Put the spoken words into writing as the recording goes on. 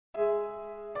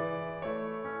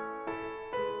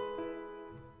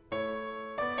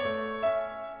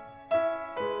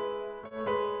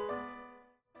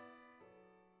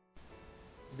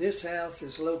This house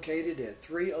is located at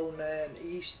 309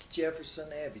 East Jefferson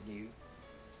Avenue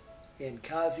in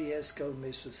Kosciusko,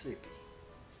 Mississippi.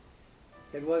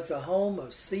 It was the home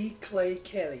of C. Clay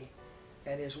Kelly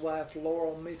and his wife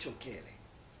Laurel Mitchell Kelly.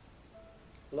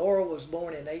 Laurel was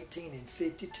born in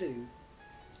 1852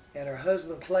 and her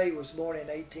husband Clay was born in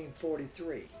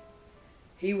 1843.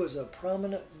 He was a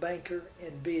prominent banker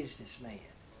and businessman.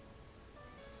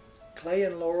 Clay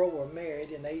and Laurel were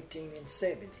married in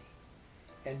 1870,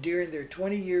 and during their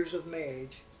 20 years of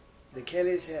marriage, the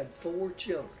Kellys had 4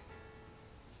 children.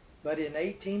 But in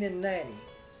 1890,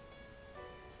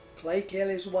 Clay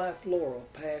Kelly's wife Laurel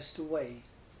passed away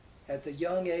at the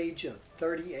young age of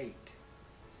 38.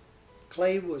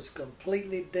 Clay was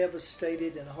completely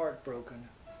devastated and heartbroken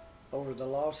over the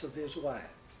loss of his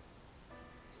wife,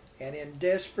 and in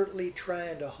desperately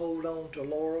trying to hold on to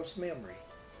Laurel's memory,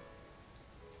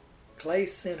 Clay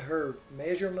sent her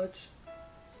measurements,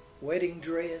 wedding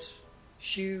dress,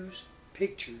 shoes,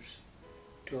 pictures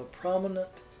to a prominent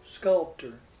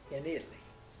sculptor in Italy.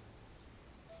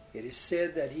 It is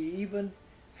said that he even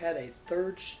had a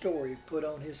 3rd story put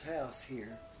on his house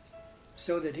here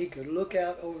so that he could look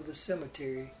out over the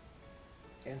cemetery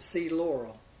and see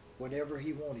Laurel whenever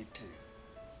he wanted to.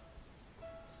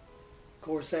 Of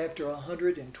course, after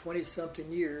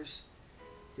 120-something years,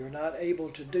 you're not able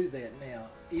to do that now,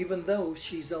 even though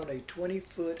she's on a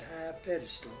 20-foot high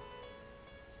pedestal,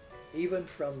 even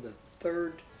from the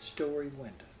 3rd story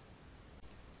window.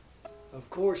 Of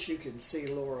course, you can see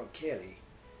Laurel Kelly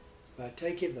by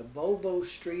taking the Bobo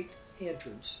Street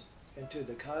entrance into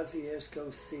the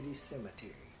Kosciusko City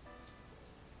Cemetery.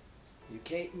 You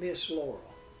can't miss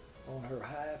Laurel on her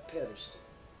high pedestal.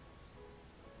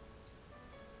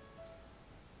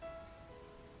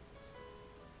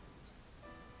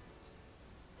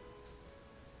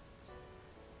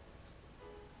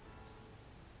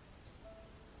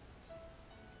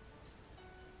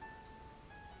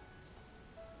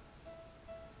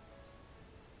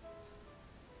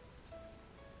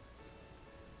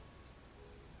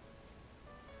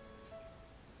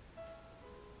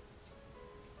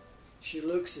 She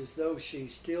looks as though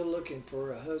she's still looking for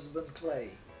her husband Clay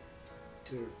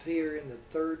to appear in the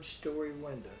 3rd story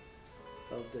window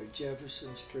of their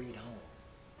Jefferson Street home.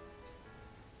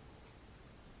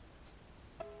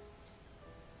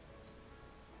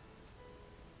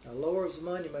 Now, Laurel's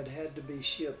monument had to be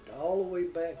shipped all the way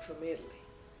back from Italy.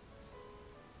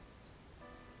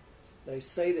 They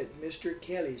say that Mr.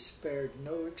 Kelly spared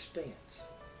no expense.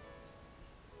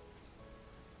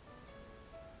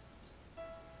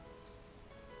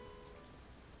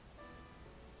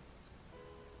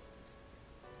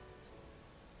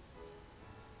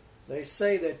 They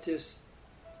say that this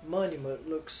monument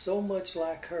looks so much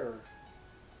like her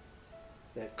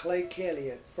that Clay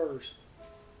Kelly at first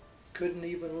couldn't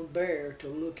even bear to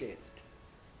look at it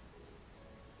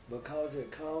because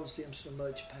it caused him so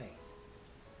much pain.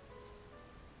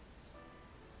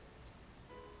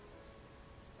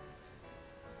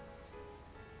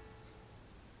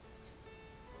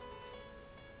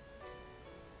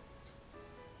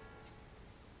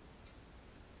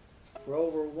 For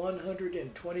over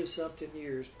 120-something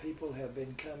years, people have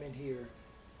been coming here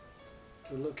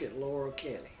to look at Laurel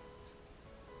Kelly.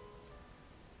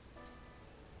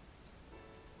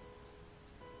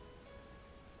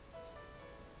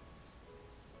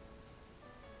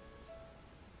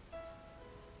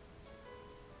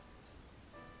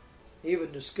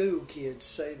 Even the school kids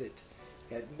say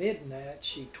that at midnight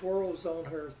she twirls on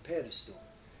her pedestal,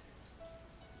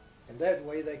 and that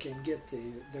way they can get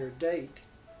their date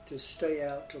to stay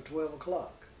out till 12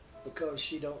 o'clock because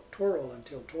she don't twirl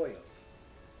until 12.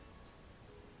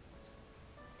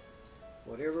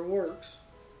 Whatever works.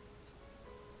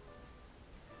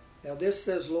 Now this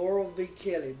says Laurel V.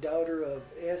 Kelly, daughter of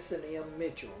S. and M.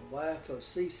 Mitchell, wife of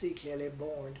C. C. Kelly,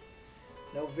 born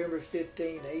November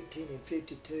 15,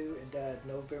 1852 and died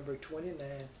November 29,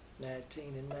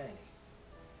 1990.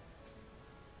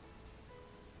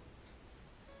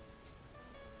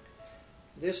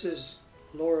 This is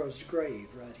Laurel's grave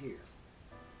right here.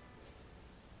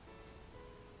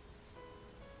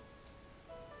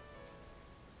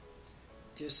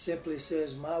 Just simply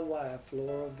says, my wife,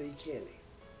 Laurel V. Kelly.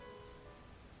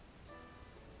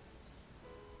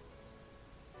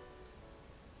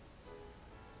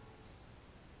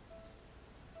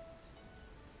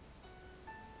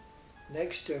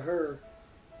 Next to her,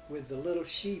 with the little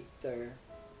sheep there,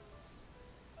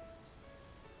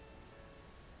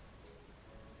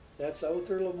 that's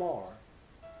Othar Lamar.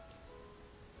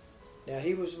 Now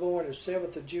he was born the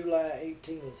 7th of July,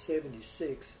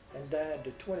 1876 and died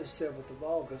the 27th of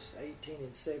August,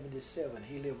 1877.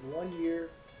 He lived 1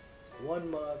 year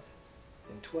 1 month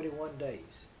and 21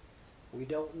 days. We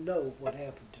don't know what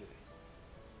happened to him.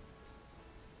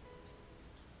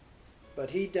 But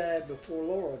he died before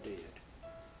Laura did.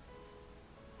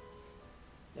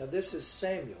 Now this is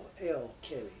Samuel L.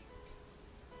 Kelly.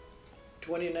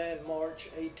 29 March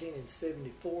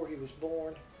 1874 he was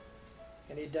born,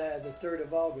 and he died the 3rd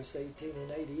of August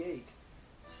 1888.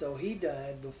 So he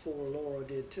died before Laura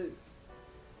did too.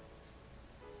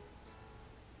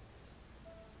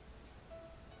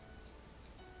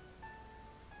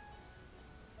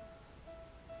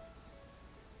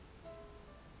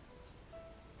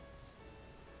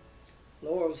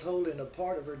 Laura was holding a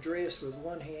part of her dress with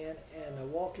one hand and a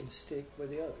walking stick with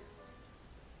the other.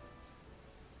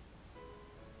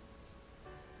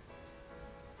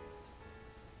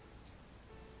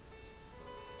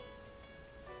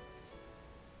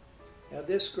 Now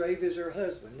this grave is her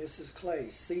husband. This is Clay,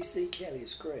 C.C.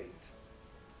 Kelly's grave.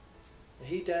 And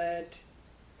he died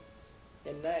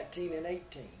in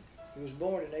 1918. He was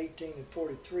born in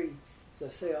 1843. As I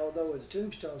say, although the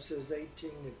tombstone says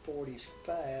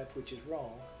 1845, which is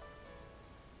wrong.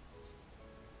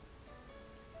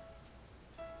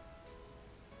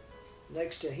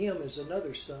 Next to him is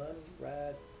another son,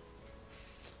 right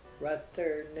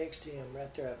there next to him,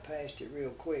 right there. I passed it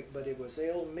real quick, but it was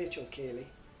L. Mitchell Kelly.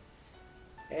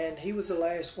 And he was the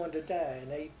last one to die in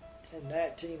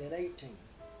 1918.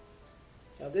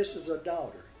 Now this is a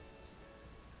daughter,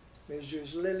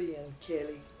 Mrs. Lillian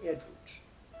Kelly Edwards.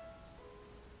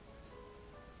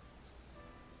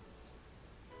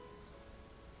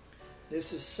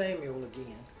 This is Samuel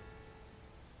again.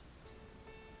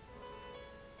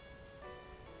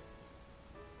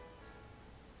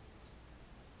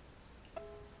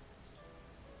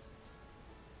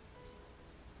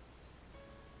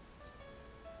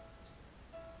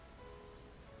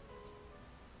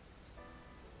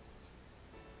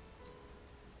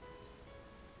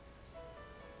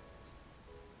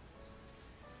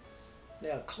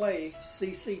 Now Clay,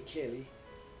 C.C. Kelly,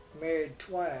 married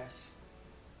twice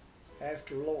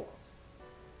after Laura.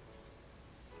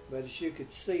 But as you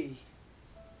could see,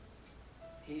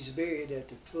 he's buried at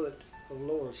the foot of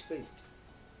Laura's feet.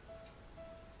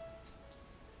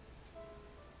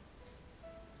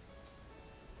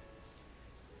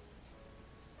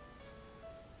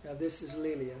 Now this is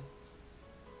Lillian,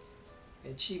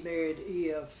 and she married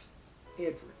E.F.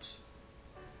 Edwards.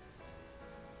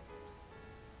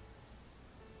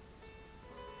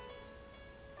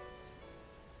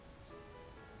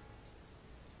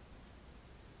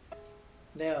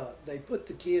 Now, they put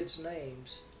the kids'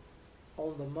 names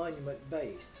on the monument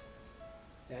base.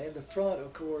 Now, in the front,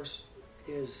 of course,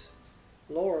 is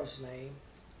Laura's name,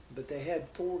 but they had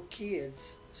 4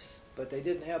 kids, but they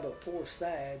didn't have but 4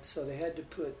 sides, so they had to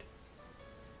put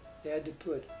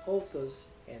Otha's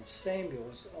and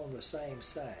Samuel's on the same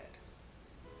side.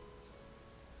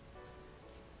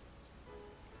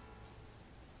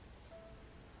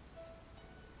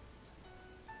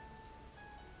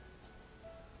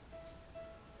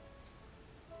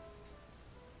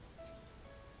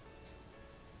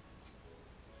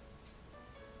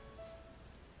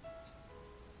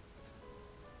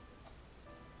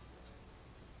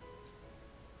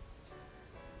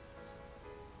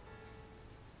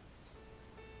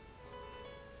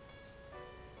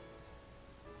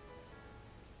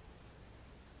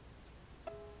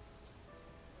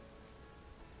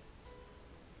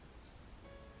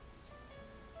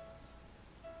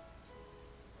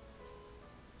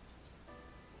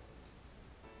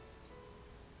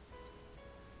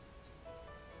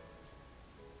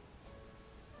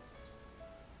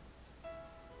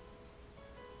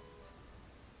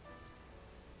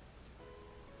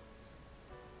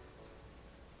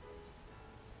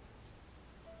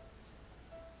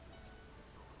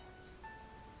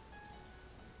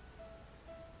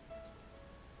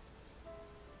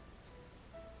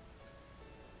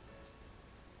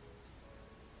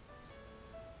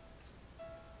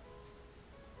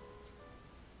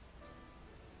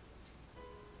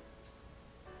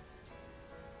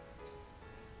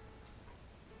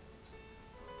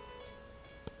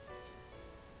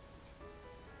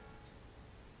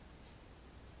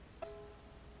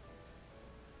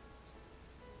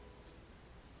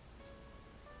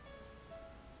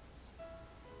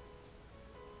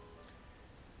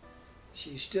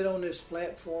 She stood on this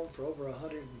platform for over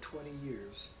 120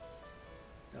 years.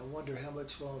 I wonder how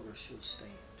much longer she'll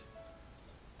stand.